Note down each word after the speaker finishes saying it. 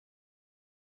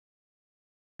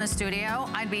The studio,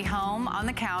 I'd be home on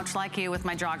the couch like you with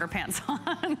my jogger pants on.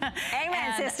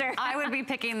 Amen, sister. I would be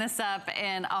picking this up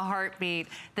in a heartbeat.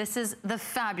 This is the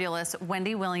fabulous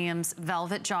Wendy Williams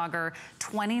Velvet Jogger,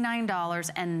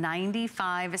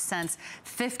 $29.95,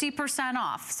 50%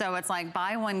 off. So it's like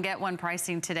buy one, get one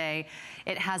pricing today.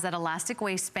 It has that elastic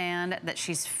waistband that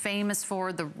she's famous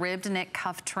for, the ribbed knit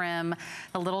cuff trim,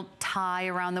 the little tie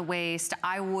around the waist.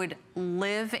 I would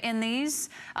live in these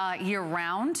year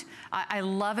round. I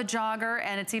love a jogger,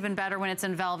 and it's even better when it's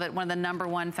in velvet, one of the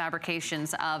 #1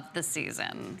 fabrications of the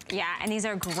season. Yeah, and these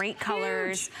are great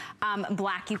colors.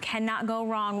 Black you cannot go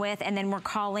wrong with, and then we're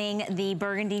calling the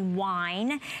burgundy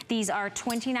wine. These are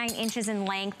 29 inches in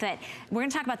length. That we're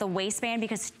gonna talk about the waistband,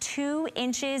 because 2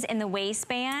 inches in the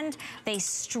waistband, they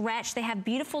stretch, they have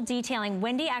beautiful detailing.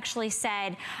 Wendy actually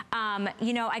said,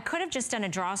 you know, I could have just done a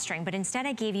drawstring, but instead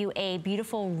I gave you a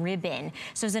beautiful ribbon.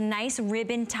 So there's a nice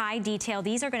ribbon tie detail.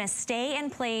 These are gonna stay in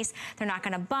place. They're not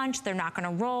gonna bunch, they're not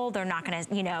gonna roll, they're not gonna,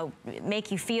 you know,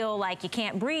 make you feel like you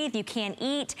can't breathe, you can't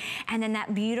eat. And then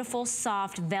that beautiful,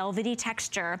 soft, velvety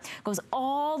texture goes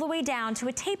all the way down to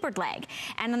a tapered leg.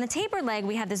 And on the tapered leg,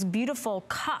 we have this beautiful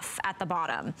cuff at the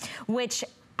bottom, which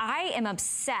I am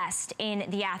obsessed in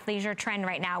the athleisure trend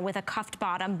right now with a cuffed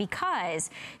bottom, because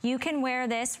you can wear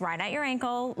this right at your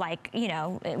ankle, like, you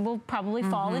know, it will probably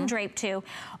fall and drape to,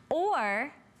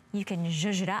 or you can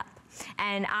zhuzh it up.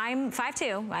 And I'm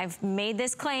 5'2", I've made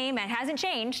this claim, it hasn't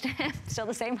changed, still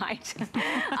the same height.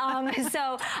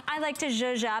 So I like to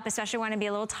zhuzh up, especially when I want to be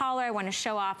a little taller. I want to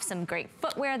show off some great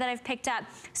footwear that I've picked up.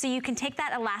 So you can take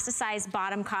that elasticized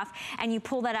bottom cuff and you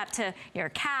pull that up to your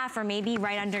calf, or maybe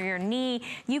right under your knee.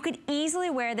 You could easily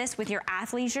wear this with your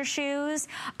athleisure shoes,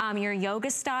 your yoga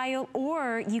style,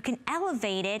 or you can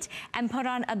elevate it and put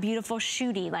on a beautiful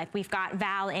shootie like we've got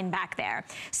Val in back there.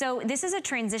 So this is a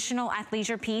transitional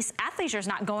athleisure piece. Athleisure is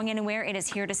not going anywhere. It is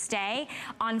here to stay.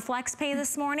 On FlexPay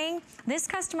this morning, this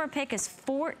customer pick is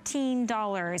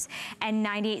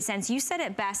 $14.98. You said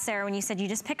it best, Sarah, when you said you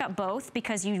just pick up both,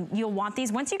 because you'll want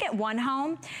these. Once you get one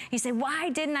home, you say,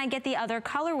 why didn't I get the other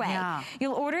colorway? Yeah.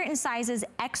 You'll order it in sizes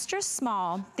extra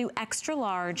small through extra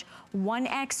large,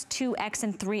 1X, 2X,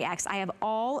 and 3X. I have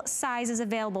all sizes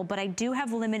available, but I do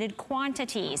have limited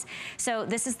quantities. So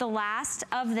this is the last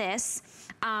of this,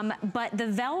 but the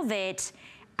velvet,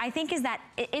 I think, is that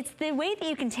it's the way that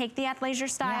you can take the athleisure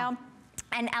style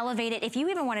and elevate it. If you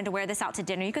even wanted to wear this out to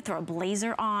dinner, you could throw a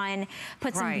blazer on,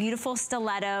 put some beautiful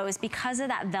stilettos, because of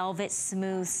that velvet,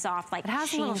 smooth, soft, like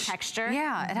sheen texture.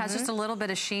 Yeah, it has just a little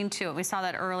bit of sheen to it. We saw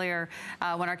that earlier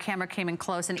when our camera came in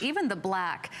close, and even the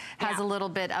black has a little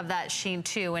bit of that sheen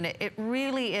too, and it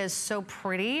really is so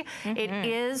pretty. It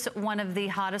is one of the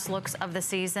hottest looks of the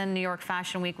season. New York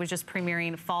Fashion Week was just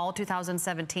premiering fall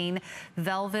 2017.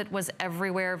 Velvet was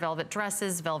everywhere. Velvet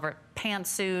dresses, velvet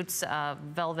pantsuits,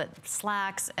 velvet slacks,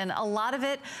 and a lot of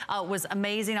it was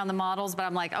amazing on the models, but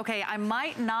I'm like, okay, I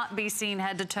might not be seen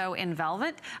head to toe in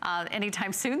velvet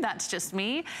anytime soon. That's just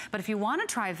me. But if you want to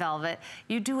try velvet,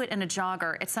 you do it in a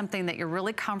jogger. It's something that you're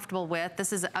really comfortable with.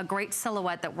 This is a great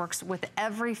silhouette that works with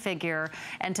every figure.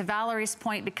 And to Valerie's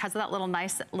point, because of that little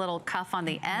nice little cuff on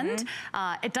the end,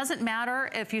 it doesn't matter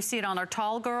if you see it on our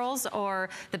tall girls or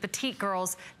the petite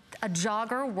girls. A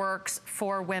jogger works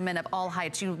for women of all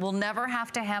heights. You will never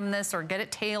have to hem this or get it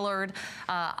tailored.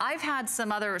 I've had some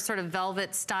other sort of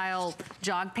velvet style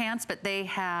jog pants, but they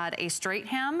had a straight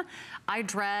hem. I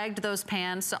dragged those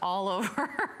pants all over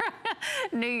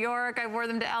New York. I wore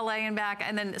them to LA and back,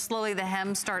 and then slowly the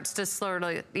hem starts to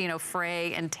slowly, you know,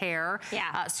 fray and tear.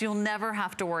 Yeah. So you'll never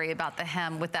have to worry about the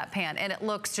hem with that pant, and it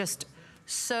looks just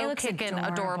so kickin'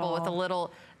 adorable with a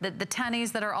little, the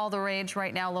tennies that are all the rage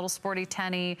right now, a little sporty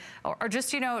tenny, or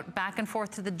just, you know, back and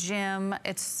forth to the gym.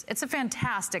 It's a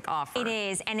fantastic offer. It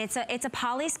is, and it's a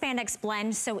poly spandex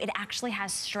blend, so it actually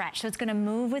has stretch, so it's gonna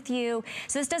move with you.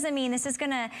 So this doesn't mean this is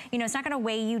gonna, you know, it's not gonna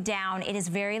weigh you down. It is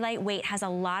very lightweight, has a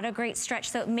lot of great stretch,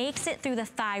 so it makes it through the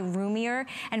thigh roomier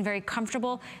and very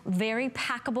comfortable, very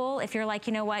packable. If you're like,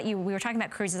 you know what, we were talking about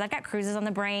cruises. I've got cruises on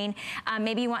the brain.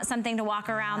 Maybe you want something to walk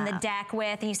around the deck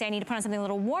with, and you say, I need to put on something a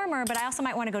little warmer, but I also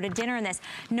might want to go to dinner in this.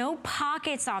 No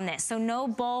pockets on this, so no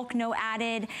bulk, no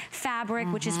added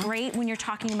fabric, which is great when you're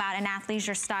talking about an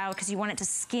athleisure style, because you want it to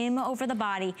skim over the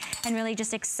body and really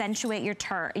just accentuate your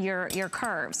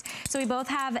curves. So we both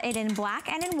have it in black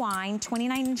and in wine,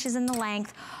 29 inches in the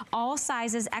length, all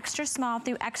sizes, extra small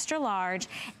through extra large,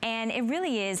 and it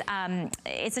really is,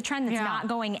 it's a trend that's not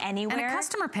going anywhere. And a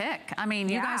customer pick. I mean,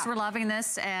 you guys were loving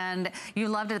this, and you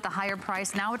loved it at the higher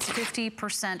price. Now it's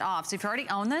 50% off. So if you already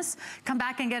own this, come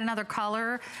back and get another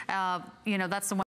color. You know, that's the one.